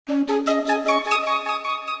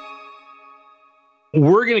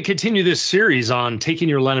We're going to continue this series on taking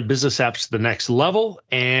your line of business apps to the next level.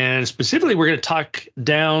 And specifically, we're going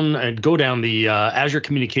to go down the Azure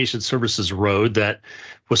Communication Services road that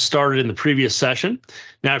was started in the previous session.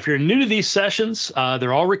 Now, if you're new to these sessions,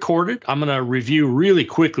 they're all recorded. I'm going to review really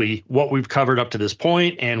quickly what we've covered up to this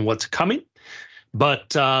point and what's coming.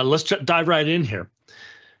 But let's dive right in here.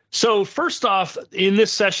 So first off, in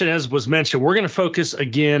this session, as was mentioned, we're going to focus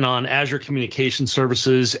again on Azure Communication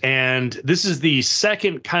Services, and this is the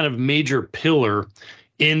second kind of major pillar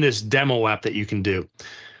in this demo app that you can do.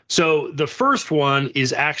 So the first one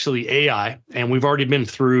is actually AI, and we've already been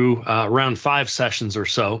through around 5 sessions or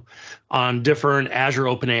so on different Azure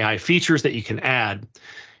OpenAI features that you can add.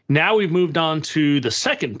 Now we've moved on to the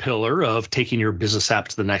second pillar of taking your business app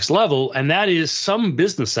to the next level, and that is some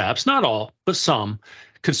business apps, not all, but some,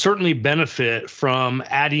 could certainly benefit from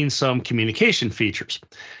adding some communication features.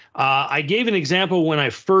 I gave an example when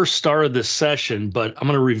I first started this session, but I'm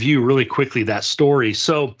going to review really quickly that story.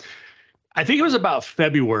 So I think it was about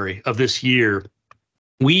February of this year,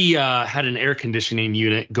 we had an air conditioning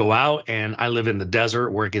unit go out, and I live in the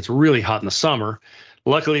desert where it gets really hot in the summer.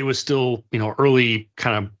 Luckily, it was still, early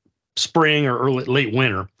kind of spring or late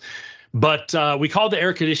winter. But we called the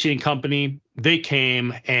air conditioning company. They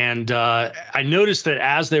came, and I noticed that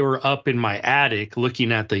as they were up in my attic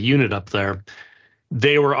looking at the unit up there,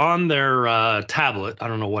 they were on their tablet. I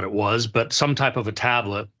don't know what it was, but some type of a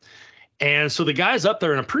tablet. And so the guy's up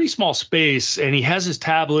there in a pretty small space, and he has his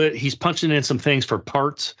tablet. He's punching in some things for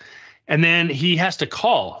parts, and then he has to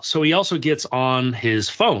call. So he also gets on his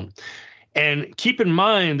phone. And keep in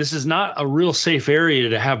mind, this is not a real safe area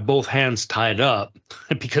to have both hands tied up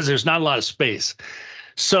because there's not a lot of space.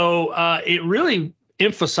 So it really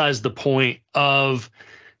emphasized the point of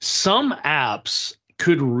some apps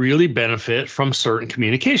could really benefit from certain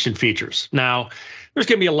communication features. Now, there's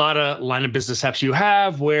going to be a lot of line of business apps you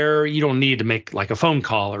have where you don't need to make like a phone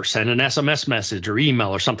call or send an SMS message or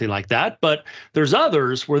email or something like that. But there's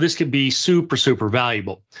others where this could be super, super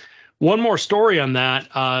valuable. One more story on that.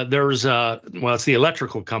 It's the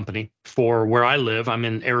electrical company for where I live. I'm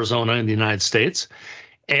in Arizona in the United States.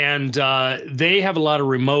 And they have a lot of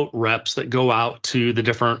remote reps that go out to the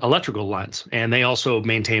different electrical lines. And they also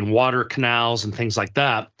maintain water canals and things like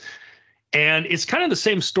that. And it's kind of the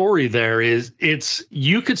same story there.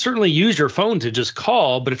 You could certainly use your phone to just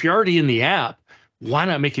call, but if you're already in the app, why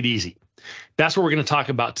not make it easy? That's what we're going to talk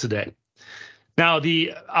about today. Now,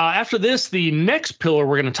 after this, the next pillar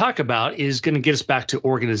we're going to talk about is going to get us back to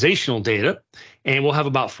organizational data, and we'll have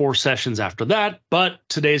about 4 sessions after that, but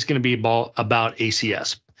today's going to be about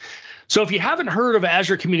ACS. So if you haven't heard of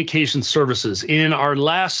Azure Communication Services, in our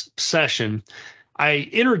last session, I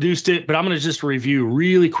introduced it, but I'm going to just review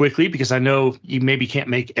really quickly because I know you maybe can't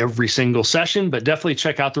make every single session, but definitely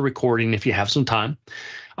check out the recording if you have some time.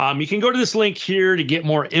 You can go to this link here to get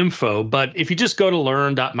more info, but if you just go to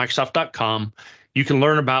learn.microsoft.com, you can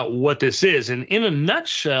learn about what this is. And in a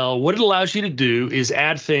nutshell, what it allows you to do is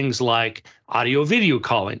add things like audio video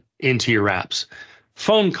calling into your apps,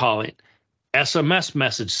 phone calling, SMS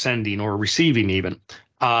message sending or receiving even.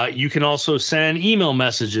 You can also send email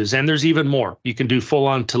messages, and there's even more. You can do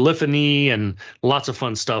full-on telephony and lots of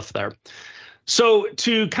fun stuff there. So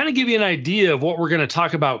to kind of give you an idea of what we're going to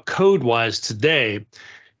talk about code-wise today,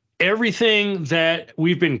 everything that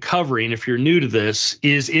we've been covering, if you're new to this,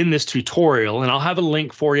 is in this tutorial, and I'll have a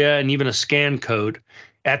link for you and even a scan code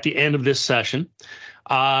at the end of this session.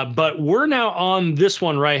 But we're now on this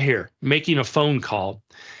one right here, making a phone call.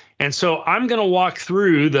 And so I'm going to walk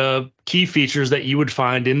through the key features that you would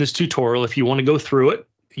find in this tutorial. If you want to go through it,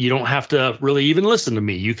 you don't have to really even listen to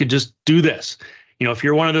me. You could just do this. If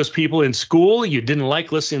you're one of those people in school, you didn't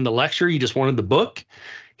like listening to the lecture, you just wanted the book,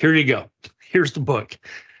 here you go. Here's the book.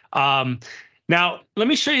 Now, let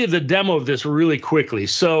me show you the demo of this really quickly.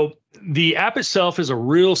 So the app itself is a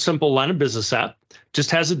real simple line of business app,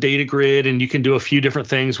 just has a data grid, and you can do a few different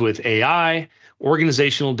things with AI,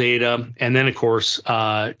 organizational data, and then, of course,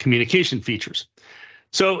 communication features.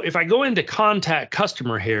 So if I go into contact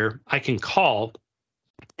customer here, I can call.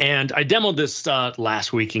 And I demoed this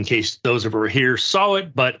last week in case those of you who are here saw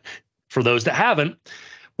it. But for those that haven't,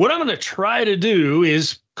 what I'm going to try to do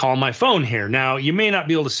is call my phone here. Now, you may not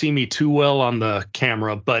be able to see me too well on the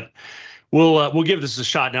camera, but we'll give this a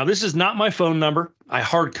shot. Now, this is not my phone number. I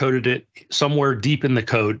hard-coded it somewhere deep in the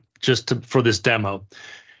code for this demo.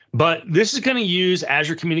 But this is going to use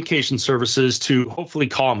Azure Communication Services to hopefully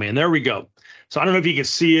call me. And there we go. So I don't know if you can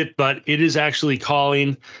see it, but it is actually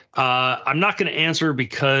calling. I'm not going to answer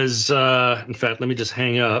because, in fact, let me just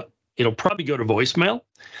hang up. It'll probably go to voicemail.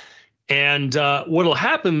 And what'll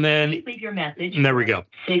happen then, Leave your message. and there we go.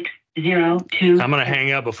 602. I'm going to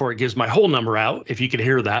hang up before it gives my whole number out, if you can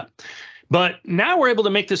hear that. But now we're able to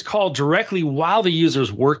make this call directly while the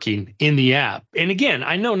user's working in the app. And again,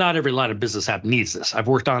 I know not every line of business app needs this. I've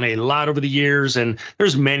worked on a lot over the years, and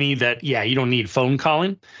there's many that, yeah, you don't need phone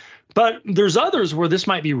calling. But there's others where this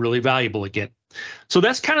might be really valuable again. So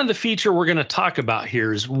that's kind of the feature we're going to talk about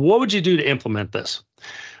here is what would you do to implement this?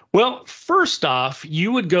 Well, first off,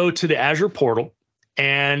 you would go to the Azure portal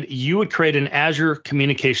and you would create an Azure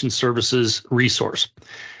Communication Services resource.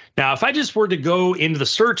 Now, if I just were to go into the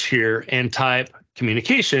search here and type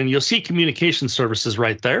communication, you'll see communication services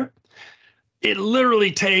right there. It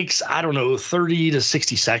literally takes, I don't know, 30 to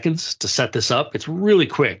 60 seconds to set this up. It's really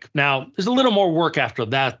quick. Now, there's a little more work after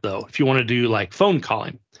that, though, if you want to do like phone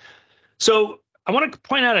calling. So I want to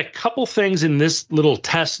point out a couple things in this little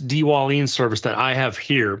test Wahlin service that I have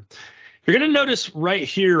here. You're going to notice right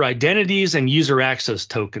here, identities and user access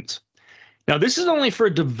tokens. Now, this is only for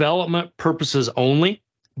development purposes only,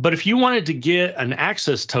 but if you wanted to get an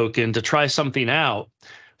access token to try something out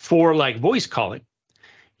for like voice calling,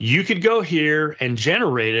 you could go here and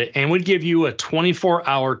generate it and would give you a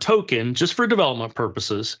 24-hour token just for development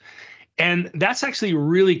purposes. And that's actually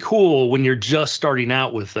really cool when you're just starting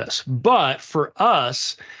out with this. But for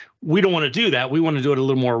us, we don't want to do that. We want to do it a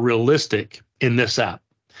little more realistic in this app.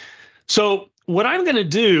 So what I'm going to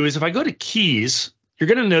do is if I go to keys, you're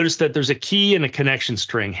going to notice that there's a key and a connection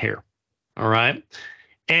string here. All right.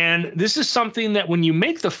 And this is something that when you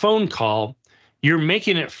make the phone call, you're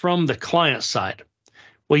making it from the client side.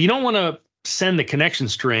 Well, you don't want to send the connection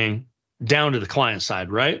string down to the client side,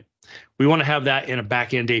 right? We want to have that in a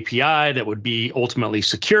backend API that would be ultimately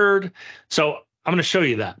secured. So I'm going to show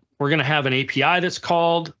you that. We're going to have an API that's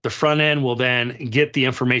called. The front end will then get the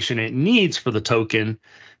information it needs for the token.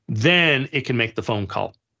 Then it can make the phone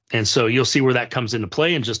call. And so you'll see where that comes into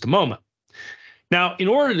play in just a moment. Now, in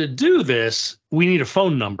order to do this, we need a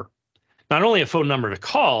phone number. Not only a phone number to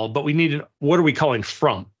call, but we need what are we calling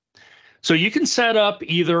from? So you can set up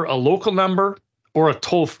either a local number or a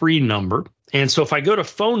toll-free number. And so if I go to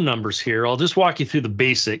phone numbers here, I'll just walk you through the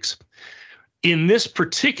basics. In this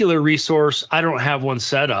particular resource, I don't have one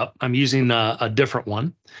set up. I'm using a different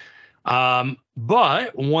one.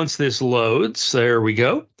 But once this loads, there we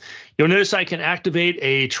go. You'll notice I can activate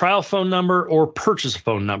a trial phone number or purchase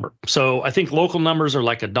phone number. So I think local numbers are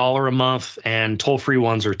like $1 a month and toll-free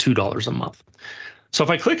ones are $2 a month. So if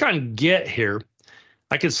I click on Get here,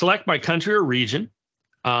 I can select my country or region.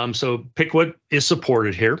 So pick what is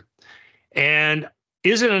supported here. And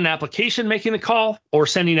is it an application making the call or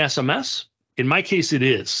sending SMS? In my case, it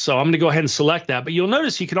is. So I'm going to go ahead and select that. But you'll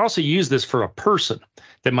notice you can also use this for a person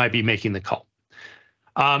that might be making the call.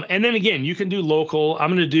 And then again, you can do local. I'm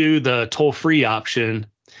going to do the toll-free option.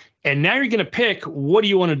 And now you're going to pick, what do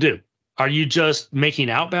you want to do? Are you just making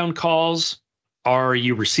outbound calls? Are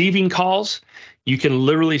you receiving calls? You can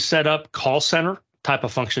literally set up call center type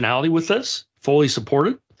of functionality with this, fully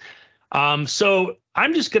supported. So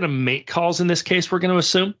I'm just going to make calls in this case, we're going to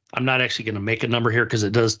assume. I'm not actually going to make a number here because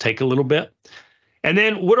it does take a little bit. And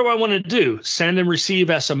then what do I want to do? Send and receive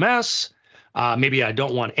SMS. Maybe I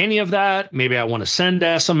don't want any of that. Maybe I want to send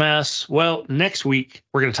SMS. Well, next week,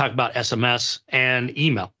 we're going to talk about SMS and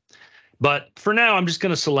email. But for now, I'm just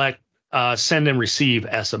going to select send and receive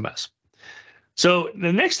SMS. So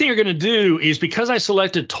the next thing you're going to do is, because I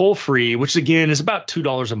selected toll-free, which again is about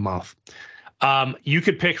 $2 a month, you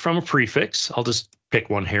could pick from a prefix. I'll just pick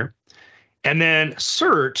one here. And then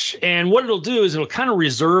search. And what it'll do is it'll kind of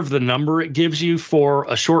reserve the number it gives you for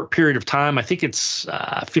a short period of time. I think it's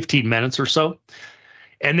 15 minutes or so.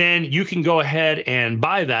 And then you can go ahead and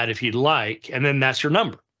buy that if you'd like. And then that's your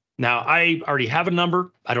number. Now, I already have a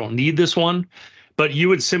number. I don't need this one. But you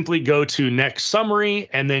would simply go to next summary,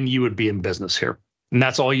 and then you would be in business here. And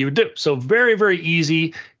that's all you would do. So very, very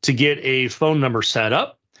easy to get a phone number set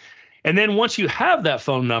up. And then once you have that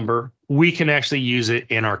phone number, we can actually use it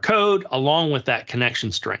in our code along with that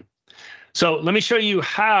connection string. So let me show you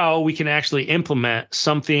how we can actually implement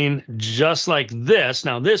something just like this.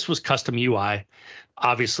 Now, this was custom UI.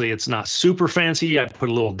 Obviously, it's not super fancy. I put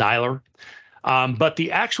a little dialer. But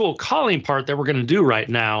the actual calling part that we're going to do right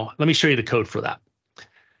now, let me show you the code for that.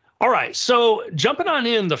 All right, so jumping on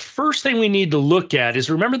in, the first thing we need to look at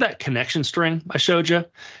is, remember that connection string I showed you?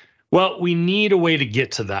 Well, we need a way to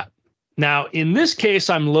get to that. Now, in this case,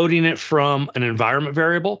 I'm loading it from an environment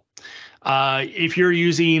variable. If you're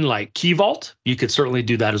using like Key Vault, you could certainly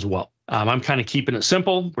do that as well. I'm kind of keeping it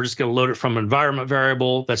simple. We're just going to load it from an environment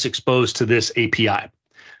variable that's exposed to this API.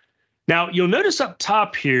 Now, you'll notice up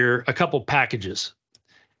top here a couple packages.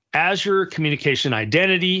 Azure Communication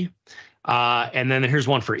Identity. And then here's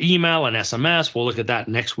one for email and SMS. We'll look at that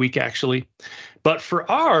next week, actually. But for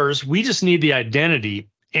ours, we just need the identity.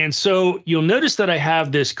 And so you'll notice that I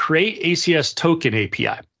have this create ACS token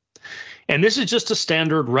API. And this is just a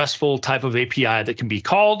standard RESTful type of API that can be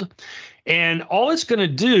called. And all it's going to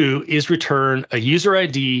do is return a user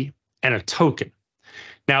ID and a token.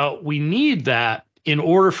 Now, we need that in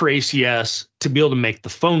order for ACS to be able to make the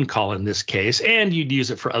phone call in this case, and you'd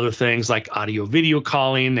use it for other things like audio video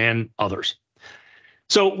calling and others.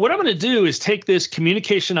 So what I'm going to do is take this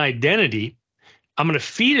communication identity, I'm going to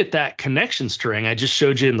feed it that connection string I just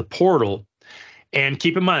showed you in the portal, and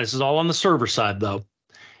keep in mind, this is all on the server side though.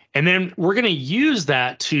 And then we're going to use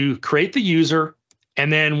that to create the user.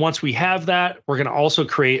 And then once we have that, we're going to also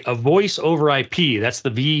create a voice over IP. That's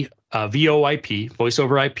the VoIP, voice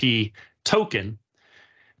over IP token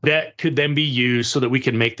that could then be used so that we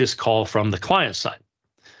can make this call from the client side.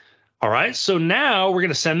 All right, so now we're going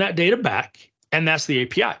to send that data back, and that's the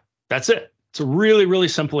API. That's it. It's a really, really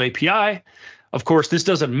simple API. Of course, this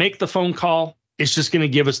doesn't make the phone call. It's just going to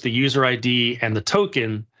give us the user ID and the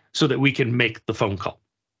token so that we can make the phone call.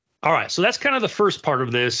 All right, so that's kind of the first part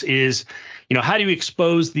of this is, how do you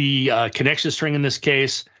expose the connection string in this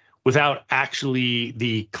case without actually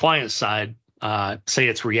the client side, say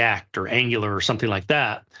it's React or Angular or something like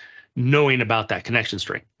that, knowing about that connection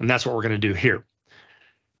string. And that's what we're going to do here.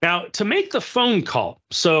 Now, to make the phone call,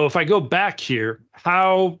 so if I go back here,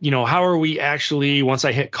 how are we actually, once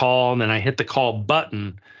I hit call and then I hit the call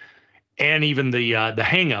button and even the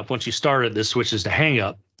hang up, once you started, this switches to hang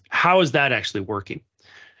up, how is that actually working?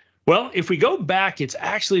 Well, if we go back, it's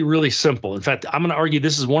actually really simple. In fact, I'm going to argue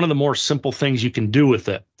this is one of the more simple things you can do with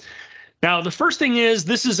it. Now, the first thing is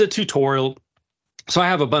this is a tutorial. So I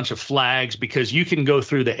have a bunch of flags because you can go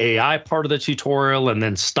through the AI part of the tutorial and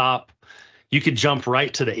then stop. You could jump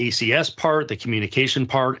right to the ACS part, the communication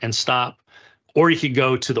part, and stop. Or you could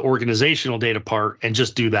go to the organizational data part and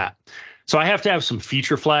just do that. So I have to have some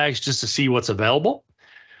feature flags just to see what's available.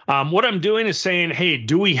 What I'm doing is saying, hey,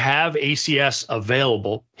 do we have ACS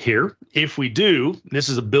available here? If we do, this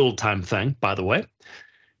is a build time thing, by the way,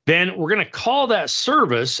 then we're going to call that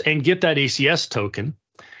service and get that ACS token.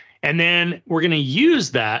 And then we're going to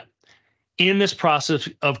use that in this process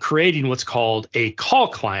of creating what's called a call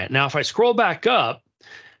client. Now, if I scroll back up,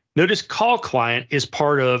 notice call client is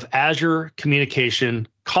part of Azure Communication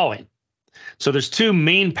Calling. So there's two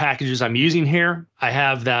main packages I'm using here. I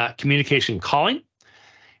have that communication calling,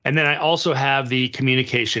 and then I also have the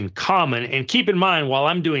communication common. And keep in mind, while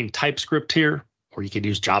I'm doing TypeScript here, or you could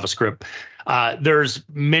use JavaScript, there's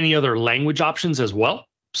many other language options as well.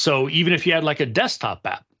 So even if you had like a desktop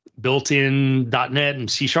app built in .NET and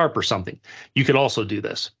C# or something, you could also do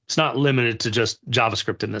this. It's not limited to just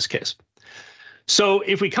JavaScript in this case. So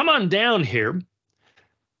if we come on down here,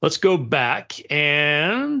 let's go back,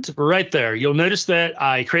 and right there, you'll notice that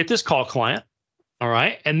I create this call client. All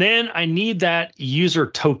right, and then I need that user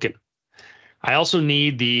token. I also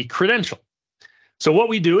need the credential. So what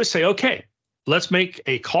we do is say, okay, let's make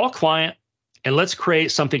a call client and let's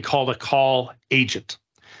create something called a call agent.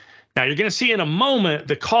 Now you're going to see in a moment,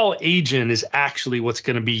 the call agent is actually what's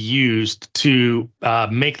going to be used to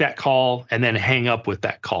make that call and then hang up with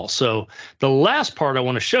that call. So the last part I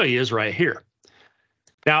want to show you is right here.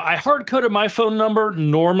 Now I hard-coded my phone number.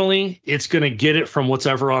 Normally it's going to get it from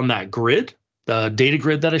whatever on that grid, the data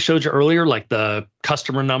grid that I showed you earlier, like the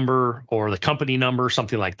customer number or the company number,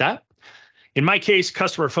 something like that. In my case,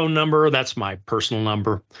 customer phone number, that's my personal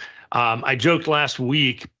number. I joked last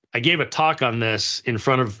week, I gave a talk on this in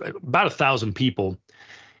front of about 1,000 people.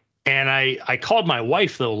 And I called my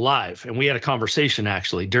wife, though, live, and we had a conversation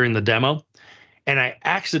actually during the demo. And I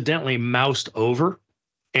accidentally moused over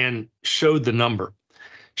and showed the number.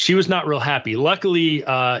 She was not real happy. Luckily,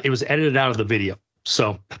 it was edited out of the video.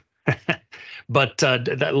 So, but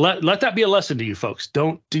let that be a lesson to you folks.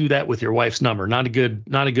 Don't do that with your wife's number. Not a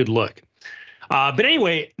good look. But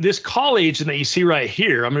anyway, this call agent that you see right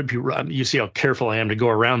here, you see how careful I am to go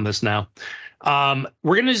around this now.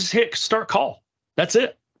 We're going to just hit start call. That's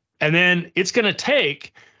it. And then it's going to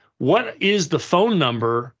take what is the phone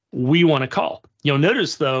number we want to call. You'll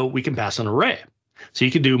notice, though, we can pass an array. So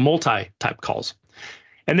you can do multi-type calls.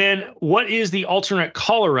 And then what is the alternate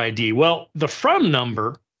caller ID? Well, the from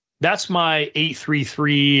number, that's my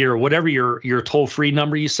 833 or whatever your toll-free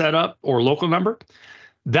number you set up or local number.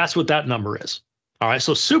 That's what that number is. All right,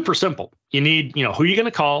 so super simple. You need, who you're going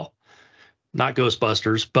to call, not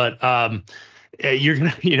Ghostbusters, but you're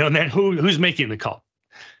going to, and then who's making the call.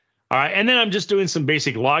 All right, and then I'm just doing some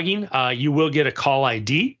basic logging. You will get a call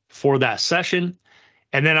ID for that session.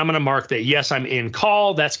 And then I'm going to mark that, yes, I'm in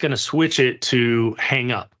call. That's going to switch it to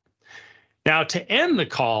hang up. Now, to end the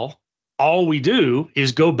call, all we do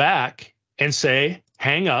is go back and say,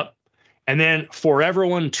 hang up, and then for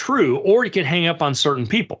everyone true, or you can hang up on certain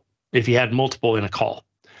people if you had multiple in a call.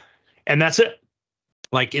 And that's it.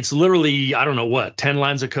 Like it's literally, I don't know what, 10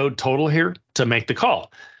 lines of code total here to make the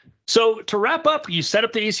call. So to wrap up, you set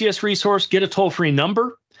up the ACS resource, get a toll-free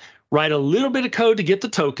number, write a little bit of code to get the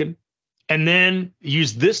token, and then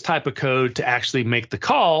use this type of code to actually make the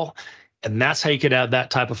call. And that's how you could add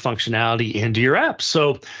that type of functionality into your app.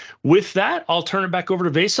 So with that, I'll turn it back over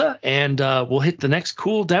to Vesa, and we'll hit the next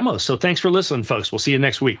cool demo. So thanks for listening, folks. We'll see you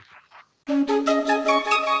next week.